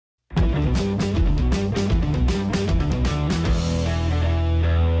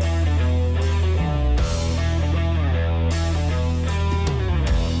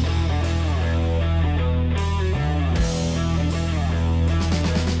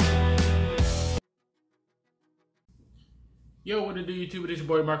Yo, what it do, YouTube? It is your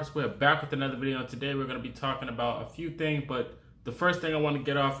boy Marcus. We're back with another video. Today we're going to be talking about a few things, but the first thing I want to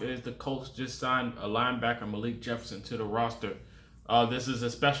get off is the Colts just signed a linebacker, Malik Jefferson, to the roster. This is a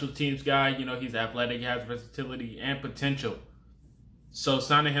special teams guy. You know, he's athletic, he has versatility and potential. So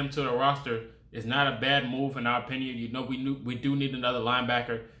signing him to the roster is not a bad move in our opinion. You know, we do need another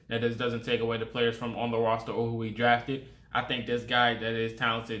linebacker. That this doesn't take away the players from on the roster or who we drafted. I think this guy that is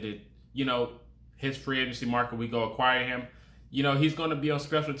talented, you know, his free agency market, we go acquire him. You know, he's going to be on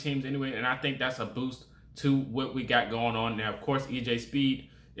special teams anyway, and I think that's a boost to what we got going on. Now, of course, EJ Speed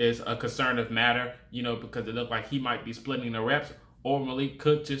is a concern of matter, you know, because it looked like he might be splitting the reps, or Malik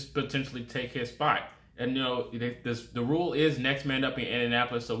could just potentially take his spot. And, you know, the rule is next man up in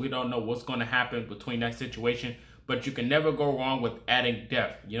Indianapolis, so we don't know what's going to happen between that situation. But you can never go wrong with adding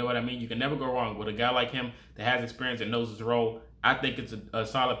depth. You know what I mean? You can never go wrong with a guy like him that has experience and knows his role. I think it's a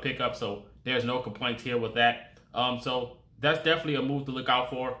solid pickup, so there's no complaints here with that. So that's definitely a move to look out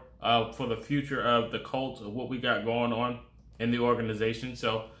for the future of the Colts, of what we got going on in the organization.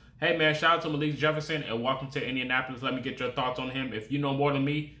 So, hey, man, shout out to Malik Jefferson and welcome to Indianapolis. Let me get your thoughts on him. If you know more than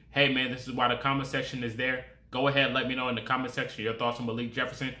me, hey, man, this is why the comment section is there. Go ahead and let me know in the comment section your thoughts on Malik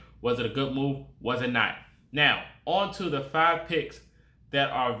Jefferson. Was it a good move? Was it not? Now, on to the 5 picks that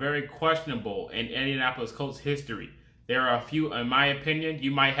are very questionable in Indianapolis Colts history. There are a few, in my opinion.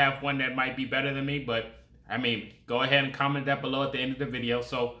 You might have one that might be better than me, but I mean, go ahead and comment that below at the end of the video.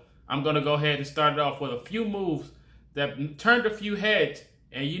 So I'm going to go ahead and start it off with a few moves that turned a few heads,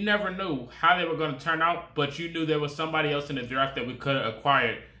 and you never knew how they were going to turn out, but you knew there was somebody else in the draft that we could have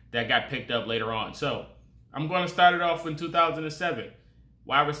acquired that got picked up later on. So I'm going to start it off in 2007.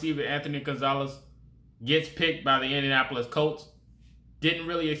 Wide receiver Anthony Gonzalez gets picked by the Indianapolis Colts. Didn't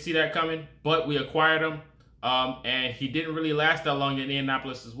really see that coming, but we acquired him. And he didn't really last that long in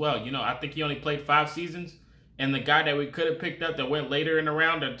Indianapolis as well. You know, I think he only played 5 seasons. And the guy that we could have picked up that went later in the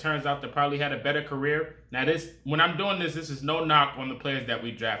round that turns out that probably had a better career. Now, when I'm doing this is no knock on the players that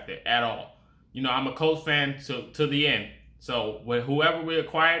we drafted at all. You know, I'm a Colts fan to the end. So, with whoever we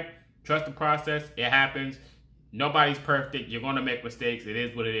acquired, trust the process. It happens. Nobody's perfect. You're going to make mistakes. It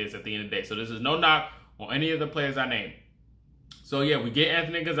is what it is at the end of the day. So, this is no knock on any of the players I named. So, yeah, we get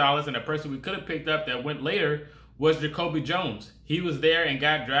Anthony Gonzalez, and the person we could have picked up that went later was Jacoby Jones. He was there and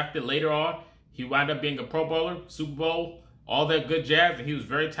got drafted later on. He wound up being a Pro Bowler, Super Bowl, all that good jazz, and he was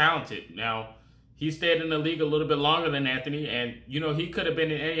very talented. Now, he stayed in the league a little bit longer than Anthony, and, you know, he could have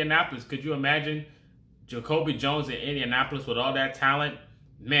been in Indianapolis. Could you imagine Jacoby Jones in Indianapolis with all that talent?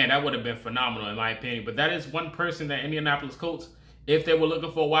 Man, that would have been phenomenal in my opinion. But that is one person that Indianapolis Colts, if they were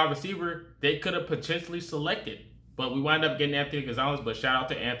looking for a wide receiver, they could have potentially selected. But we wound up getting Anthony Gonzalez, but shout out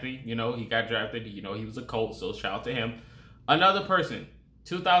to Anthony. You know, he got drafted. You know, he was a Colt, so shout out to him. Another person,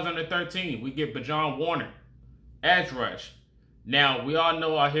 2013, we get Bajon Warner, edge rush. Now, we all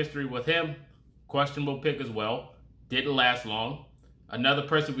know our history with him. Questionable pick as well. Didn't last long. Another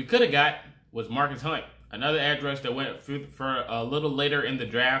person we could have got was Marcus Hunt. Another edge rush that went for a little later in the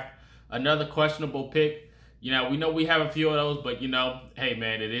draft. Another questionable pick. You know, we know we have a few of those, but, you know, hey,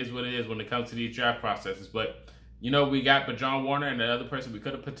 man, it is what it is when it comes to these draft processes. But, you know, we got Bajon Warner, and the other person we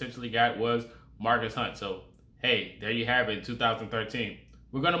could have potentially got was Marcus Hunt. So, hey, there you have it in 2013.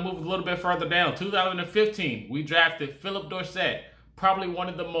 We're going to move a little bit further down. 2015, we drafted Philip Dorsett. Probably one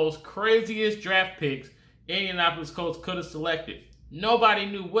of the most craziest draft picks Indianapolis Colts could have selected. Nobody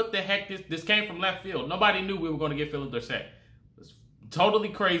knew what the heck this came from left field. Nobody knew we were going to get Philip Dorsett. It was totally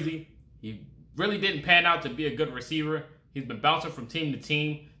crazy. He really didn't pan out to be a good receiver. He's been bouncing from team to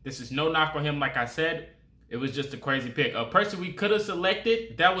team. This is no knock on him, like I said. It was just a crazy pick. A person we could have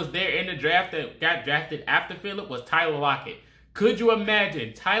selected that was there in the draft that got drafted after Philip was Tyler Lockett. Could you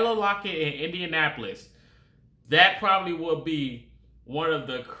imagine Tyler Lockett in Indianapolis? That probably will be one of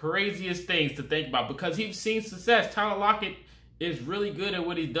the craziest things to think about because he's seen success. Tyler Lockett is really good at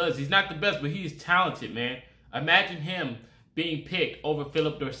what he does. He's not the best, but he's talented, man. Imagine him being picked over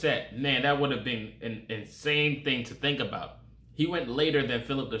Philip Dorsett. Man, that would have been an insane thing to think about. He went later than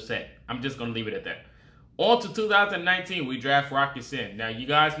Philip Dorsett. I'm just going to leave it at that. On to 2019, we draft Rocky Sin. Now, you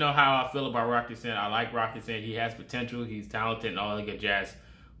guys know how I feel about Rocky Sin. I like Rocky Sin. He has potential. He's talented and all that good jazz.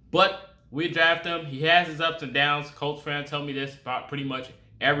 But we draft him. He has his ups and downs. Colts fans tell me this about pretty much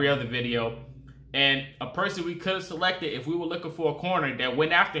every other video. And a person we could have selected if we were looking for a corner that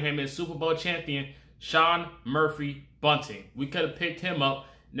went after him is Super Bowl champion Sean Murphy Bunting. We could have picked him up.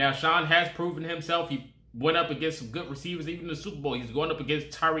 Now, Sean has proven himself. He went up against some good receivers. Even in the Super Bowl, he's going up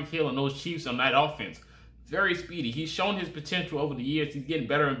against Tyreek Hill and those Chiefs on that offense. Very speedy. He's shown his potential over the years. He's getting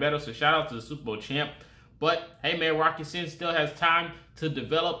better and better, so shout out to the Super Bowl champ. But, hey, man, Rocky Sin still has time to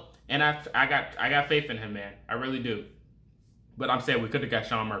develop, and I got faith in him, man. I really do. But I'm saying we could have got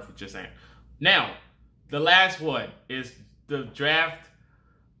Sean Murphy, just saying. Now, the last one is the draft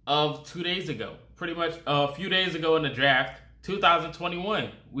of 2 days ago. Pretty much a few days ago in the draft, 2021.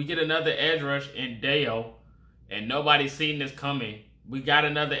 We get another edge rush in Dale, and nobody's seen this coming. We got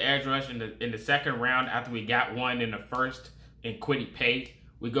another edge rush in the second round after we got one in the first in Kwity Paye.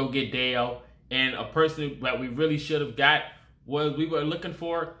 We go get Dale, and a person that we really should have got was we were looking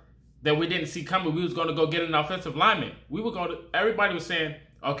for that we didn't see coming. We was going to go get an offensive lineman. Everybody was saying,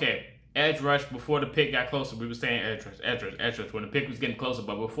 okay, edge rush before the pick got closer. We were saying edge rush when the pick was getting closer.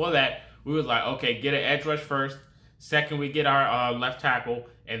 But before that, we was like, okay, get an edge rush first. Second, we get our left tackle,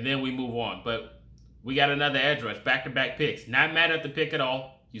 and then we move on. But we got another edge rush, back-to-back picks. Not mad at the pick at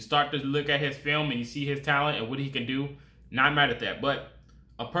all. You start to look at his film and you see his talent and what he can do. Not mad at that. But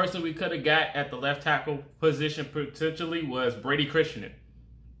a person we could have got at the left tackle position potentially was Brady Christian.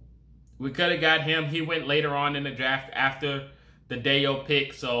 We could have got him. He went later on in the draft after the Dale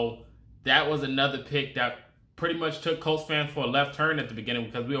pick. So that was another pick that pretty much took Colts fans for a left turn at the beginning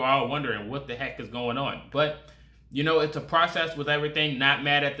because we were all wondering what the heck is going on. But, you know, it's a process with everything. Not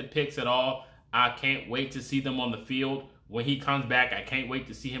mad at the picks at all. I can't wait to see them on the field. When he comes back, I can't wait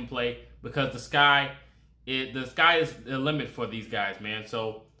to see him play because the sky is the limit for these guys, man.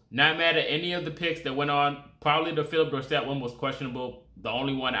 So not mad at any of the picks that went on. Probably the Philip Dorsett one was questionable, the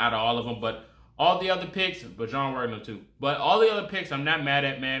only one out of all of them. But all the other picks, but John Wagner too. But all the other picks, I'm not mad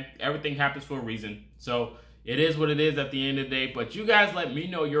at, man. Everything happens for a reason. So it is what it is at the end of the day. But you guys let me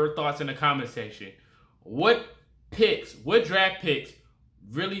know your thoughts in the comment section. What draft picks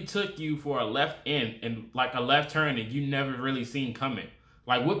really took you for a left end and like a left turn and you never really seen coming?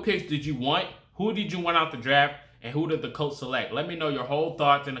 Like, what picks did you want? Who did you want out the draft? And who did the Colts select? Let me know your whole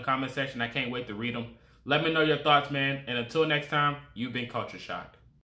thoughts in the comment section. I can't wait to read them. Let me know your thoughts, man. And until next time, you've been Culture Shocked.